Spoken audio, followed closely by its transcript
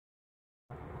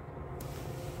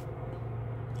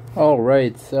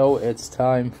Alright, so it's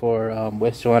time for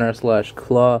Waste Runner slash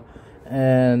Claw,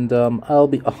 and I'll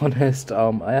be honest,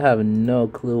 I have no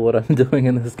clue what I'm doing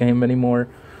in this game anymore.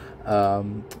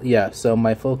 Yeah, so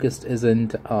my focus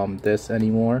isn't this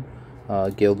anymore.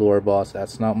 Guild War boss,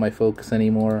 that's not my focus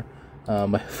anymore.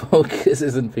 My focus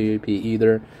isn't PvP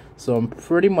either, so I'm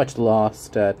pretty much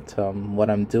lost at what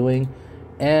I'm doing,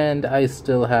 and I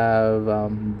still have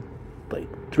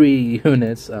like 3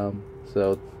 units,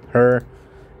 so her,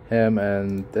 him,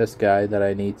 and this guy that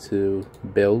I need to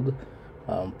build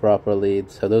properly.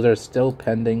 So those are still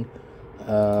pending.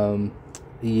 Yeah,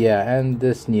 and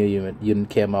this new unit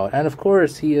came out, and of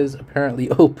course he is apparently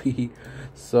OP.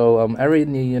 So every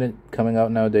new unit coming out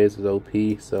nowadays is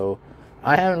OP. So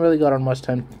I haven't really gotten much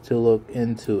time to look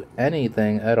into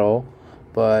anything at all.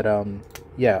 But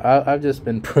yeah, I've just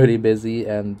been pretty busy,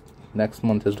 and next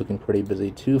month is looking pretty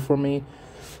busy too for me.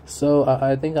 So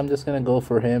I think I'm just gonna go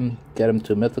for him, get him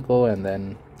to mythical, and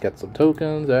then get some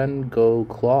tokens and go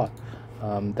claw.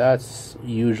 That's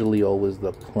usually always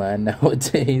the plan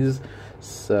nowadays.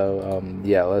 So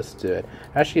yeah, let's do it.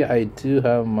 Actually, I do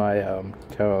have my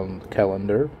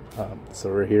calendar.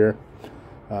 So we're here.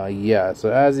 Yeah,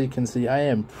 so as you can see, I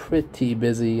am pretty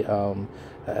busy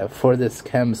for this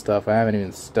chem stuff. I haven't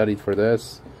even studied for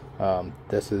this.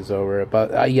 This is over,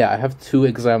 but yeah, I have 2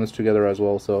 exams together as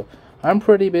well, so I'm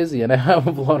pretty busy and I have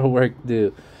a lot of work to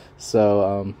do.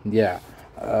 So yeah,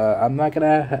 I'm not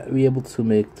gonna be able to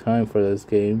make time for this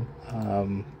game,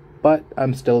 but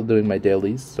I'm still doing my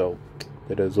dailies, so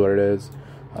it is what it is.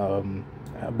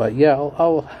 But yeah,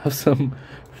 I'll have some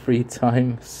free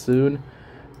time soon,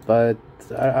 but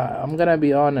I'm gonna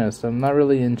be honest, I'm not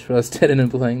really interested in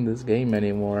playing this game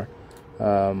anymore.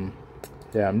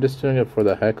 Yeah, I'm just doing it for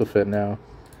the heck of it now.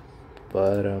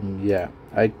 But yeah,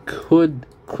 I could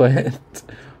quit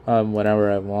whenever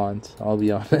I want, I'll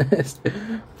be honest.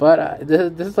 But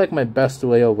this is like my best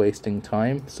way of wasting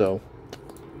time, so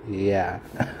yeah.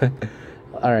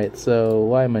 Alright, so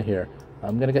why am I here?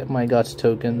 I'm gonna get my guts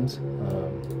tokens,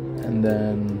 and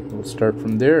then we'll start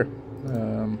from there.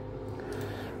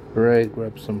 Right,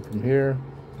 grab some from here.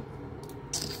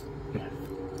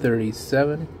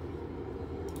 37.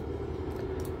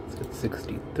 Let's get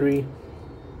 63.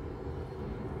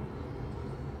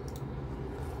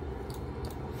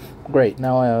 Great,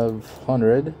 now I have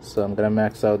 100, so I'm gonna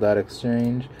max out that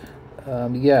exchange.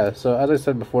 Yeah, so as I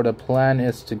said before, the plan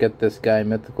is to get this guy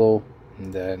mythical,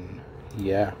 and then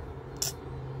yeah,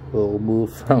 we'll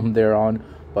move from there on.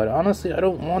 But honestly, I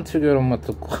don't want to go to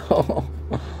mythical.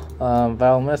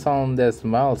 I'll miss on this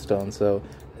milestone, so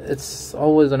it's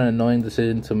always an annoying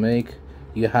decision to make.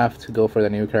 You have to go for the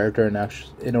new character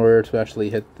in order to actually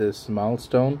hit this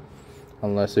milestone,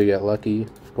 unless you get lucky,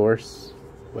 of course,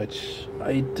 which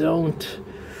I don't.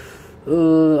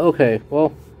 Okay,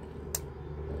 well,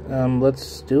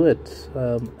 let's do it.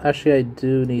 Actually, I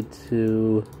do need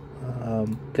to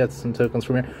get some tokens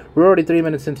from here. We're already 3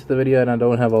 minutes into the video and I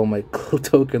don't have all my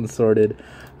tokens sorted.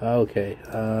 Okay,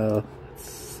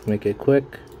 let's make it quick.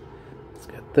 Let's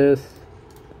get this.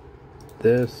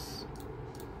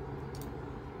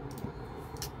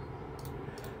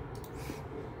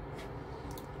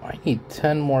 I need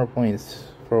 10 more points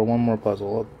for 1 more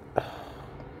puzzle.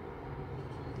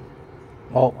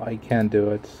 Oh, I can't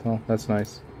do it. Oh, that's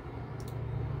nice.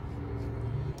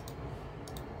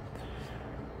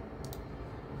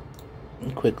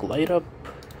 Quick light up.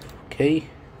 Okay.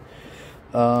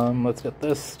 Let's get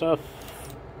this stuff.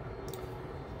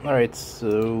 Alright,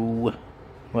 so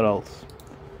what else?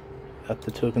 Got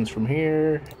the tokens from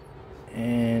here,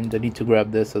 and I need to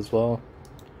grab this as well.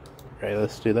 Right,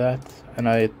 let's do that. And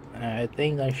I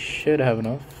think I should have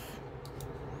enough.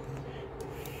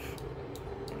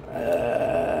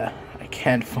 I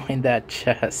can't find that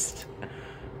chest.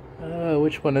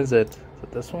 Which one is it? Is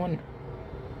it this one?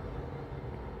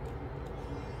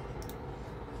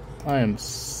 I am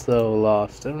so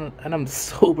lost, and I'm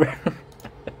sober.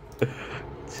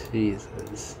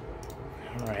 Jesus.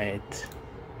 Alright.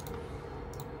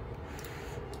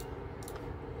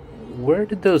 Where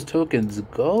did those tokens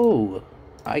go?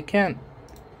 I can't.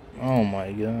 Oh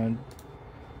my god.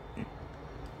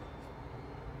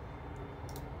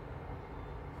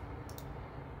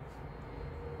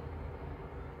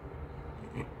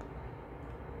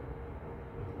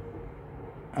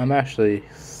 I'm actually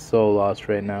so lost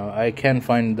right now. I can't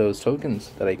find those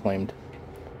tokens that I claimed.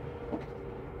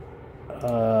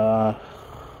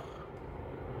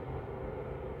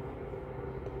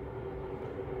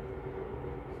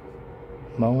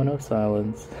 Moment of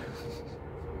silence.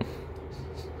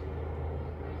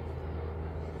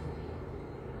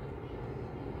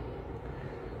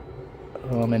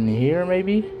 In here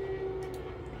maybe?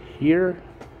 here?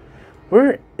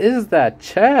 Where is that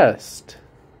chest?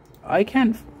 I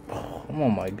can't... Oh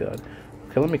my god.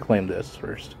 Okay, let me claim this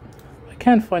first. I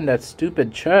can't find that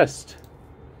stupid chest.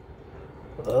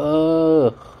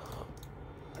 Ugh.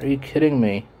 Are you kidding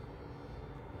me?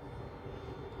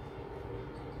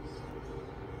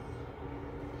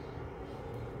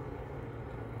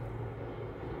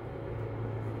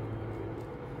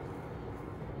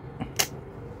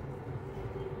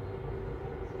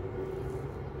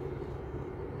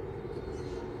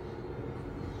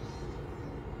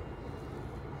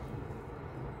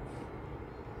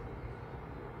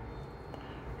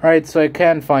 Alright, so I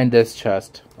can find this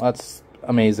chest. That's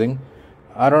amazing.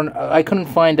 I couldn't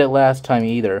find it last time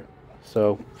either.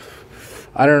 So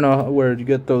I don't know where to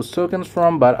get those tokens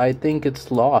from, but I think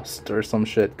it's lost or some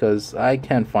shit because I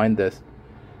can't find this.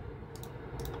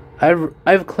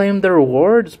 I've claimed the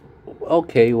rewards.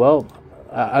 Okay, well,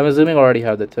 I'm assuming I already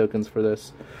have the tokens for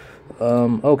this.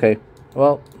 Okay.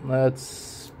 Well,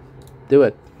 let's do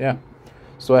it. Yeah.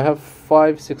 So I have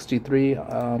 563.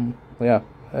 Yeah.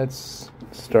 Let's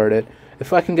start it.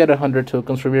 If I can get 100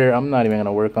 tokens from here, I'm not even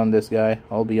gonna work on this guy.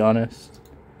 I'll be honest.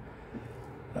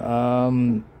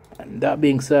 That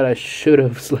being said, I should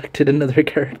have selected another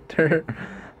character.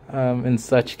 In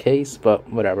such case, but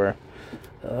whatever.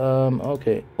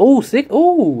 Okay. Oh,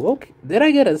 okay. Did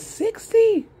I get a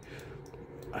 60?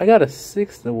 I got a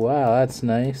 60. Wow, that's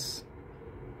nice.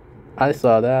 I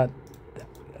saw that.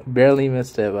 Barely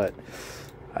missed it, but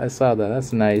I saw that.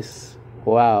 That's nice.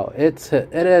 Wow, it's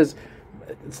the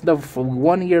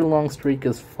 1 year long streak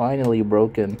is finally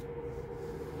broken.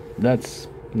 That's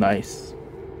nice.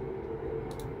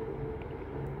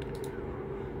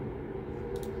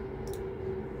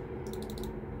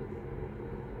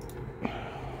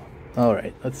 All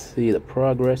right, let's see the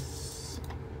progress.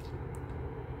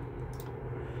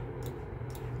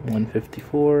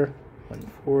 154,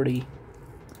 140.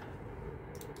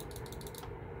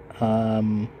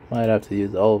 Might have to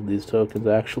use all of these tokens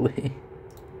actually.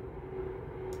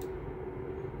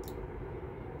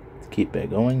 Let's keep it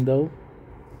going though.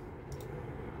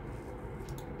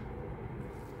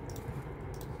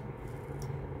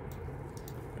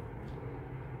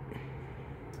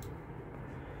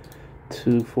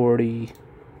 $240,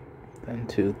 then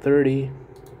 $230.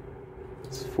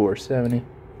 It's $470.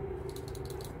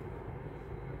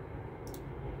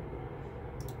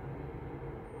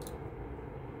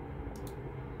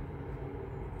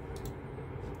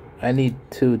 I need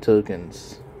 2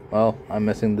 tokens. Well, I'm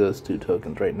missing those 2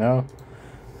 tokens right now.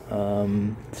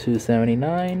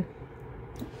 279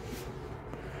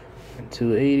 and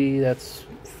 280. That's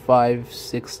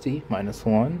 560 minus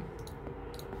 1.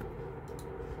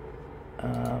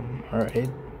 All right.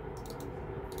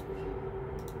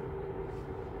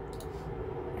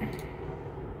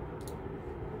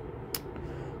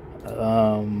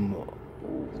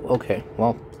 Okay.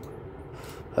 Well,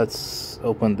 let's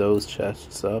open those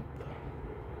chests up.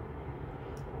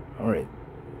 Alright.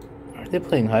 Are they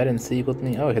playing hide and seek with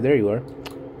me? Oh, okay, there you are.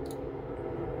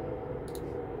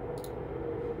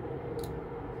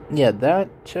 Yeah, that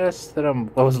chest that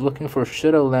I was looking for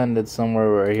should have landed somewhere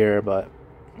right here, but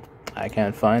I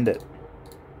can't find it.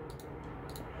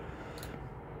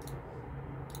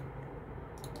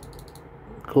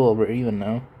 Cool, we're even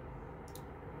now.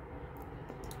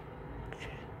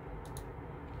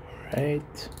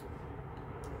 Alright.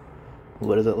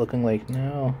 What is it looking like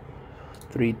now?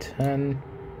 310.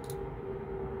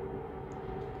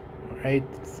 Alright.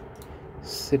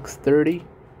 630.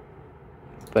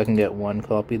 If I can get 1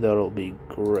 copy, that'll be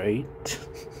great.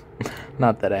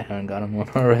 Not that I haven't gotten one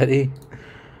already.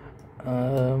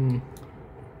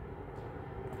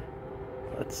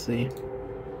 Let's see.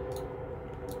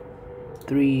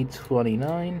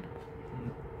 329.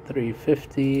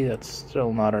 350. That's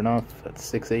still not enough. That's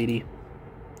 680.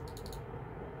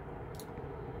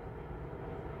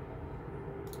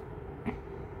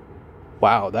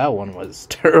 Wow, that one was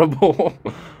terrible.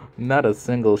 Not a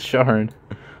single shard.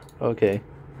 Okay.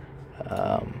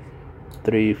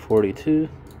 342.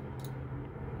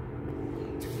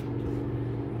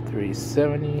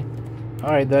 370.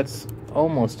 Alright, that's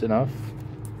almost enough.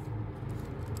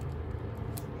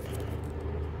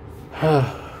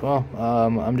 Well,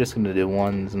 I'm just gonna do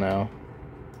ones now.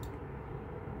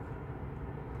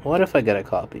 What if I get a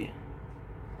copy?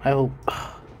 I hope.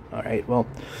 Alright, well,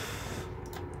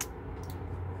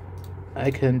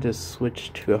 I can just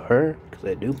switch to her, because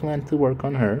I do plan to work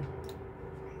on her.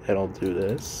 And I'll do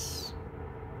this.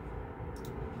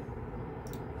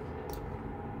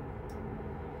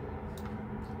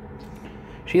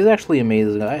 She's actually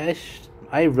amazing.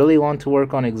 I really want to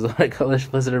work on Exotic Colors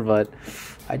Blizzard, but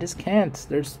I just can't.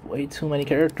 There's way too many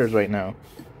characters right now.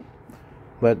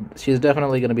 But she's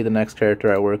definitely going to be the next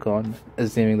character I work on,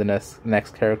 assuming the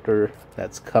next character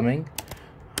that's coming.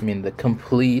 I mean, the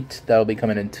complete, that'll be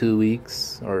coming in 2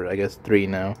 weeks, or I guess 3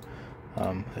 now.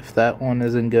 If that one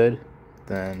isn't good,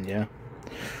 then yeah,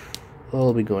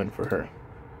 we'll be going for her.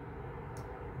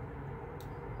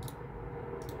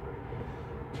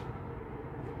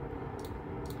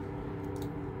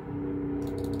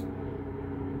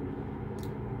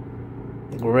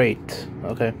 Great,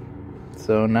 okay.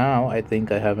 So now I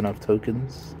think I have enough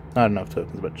tokens. Not enough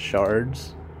tokens, but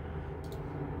shards.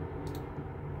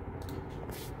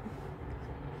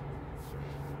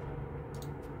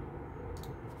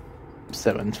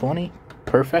 $720,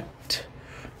 perfect.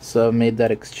 So I made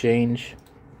that exchange,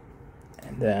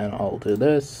 and then I'll do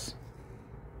this.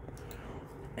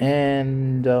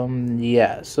 And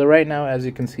yeah, so right now, as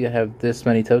you can see, I have this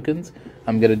many tokens.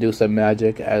 I'm gonna do some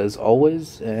magic as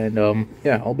always, and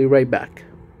yeah, I'll be right back.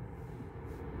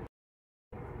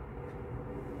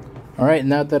 Alright,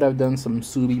 now that I've done some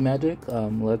Subi magic,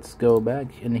 let's go back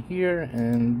in here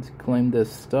and claim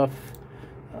this stuff.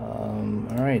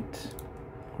 Alright,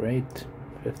 great,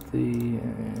 50,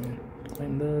 and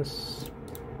claim this.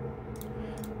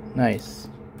 Nice.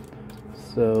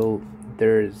 So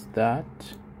there's that,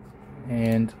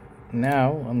 and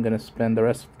now I'm gonna spend the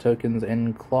rest of the tokens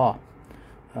in Claw.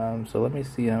 So let me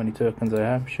see how many tokens I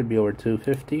have. Should be over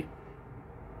 250.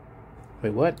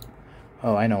 Wait, what?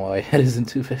 Oh, I know why it isn't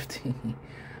 250.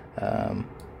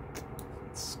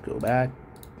 Let's go back.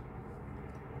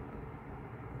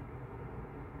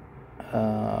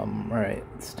 Alright,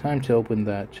 it's time to open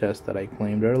that chest that I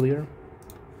claimed earlier.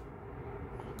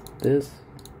 This,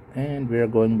 and we're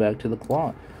going back to the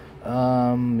Claw.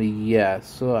 Yeah,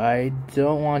 so I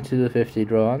don't want to do 50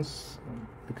 draws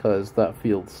because that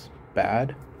feels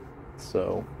bad.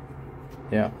 So,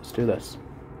 yeah, let's do this.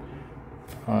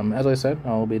 As I said,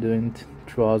 I'll be doing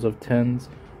draws of 10s.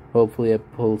 Hopefully I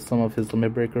pull some of his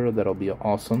Limit Breaker. That'll be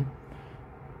awesome.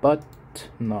 But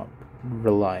not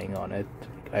relying on it.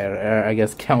 I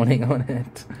guess counting on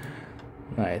it.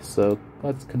 Nice, so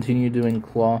let's continue doing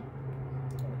Claw.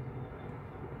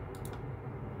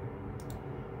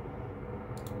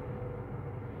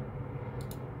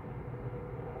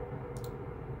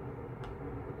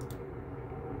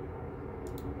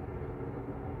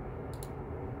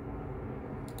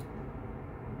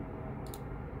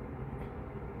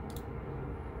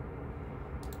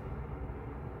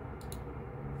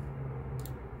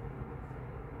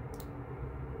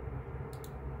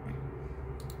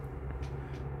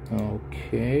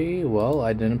 Okay, well,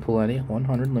 I didn't pull any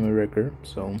 100 Limit Breaker,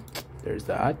 so there's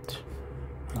that.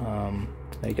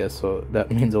 I guess so that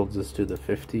means I'll just do the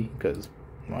 50, because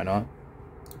why not?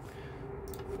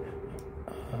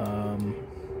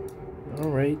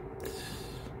 Alright.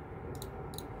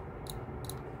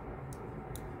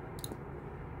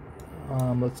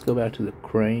 Let's go back to the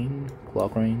crane, Claw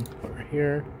Crane, over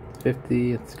here.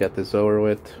 50, let's get this over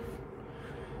with.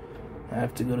 I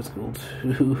have to go to school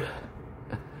too.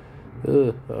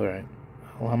 Alright.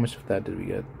 Well, how much of that did we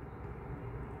get?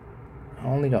 I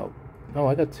only got... Oh,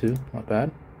 I got 2. Not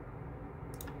bad.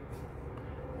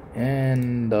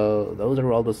 And those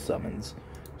are all the summons.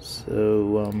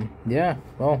 So, yeah.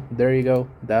 Well, there you go.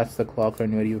 That's the Claw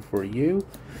Crane video for you.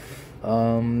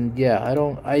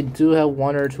 Yeah, I do have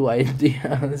 1 or 2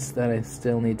 ideas that I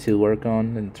still need to work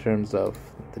on in terms of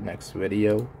the next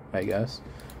video, I guess.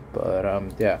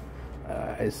 But, yeah.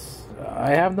 I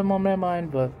have them on my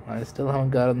mind, but I still haven't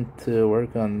gotten to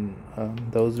work on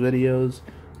those videos.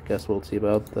 Guess we'll see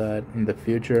about that in the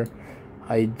future.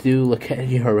 I do look at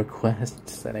your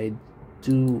requests, and I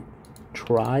do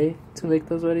try to make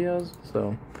those videos.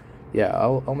 So, yeah,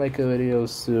 I'll make a video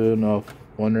soon of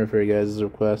one of your guys'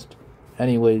 request.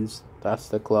 Anyways, that's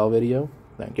the Claw video.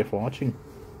 Thank you for watching.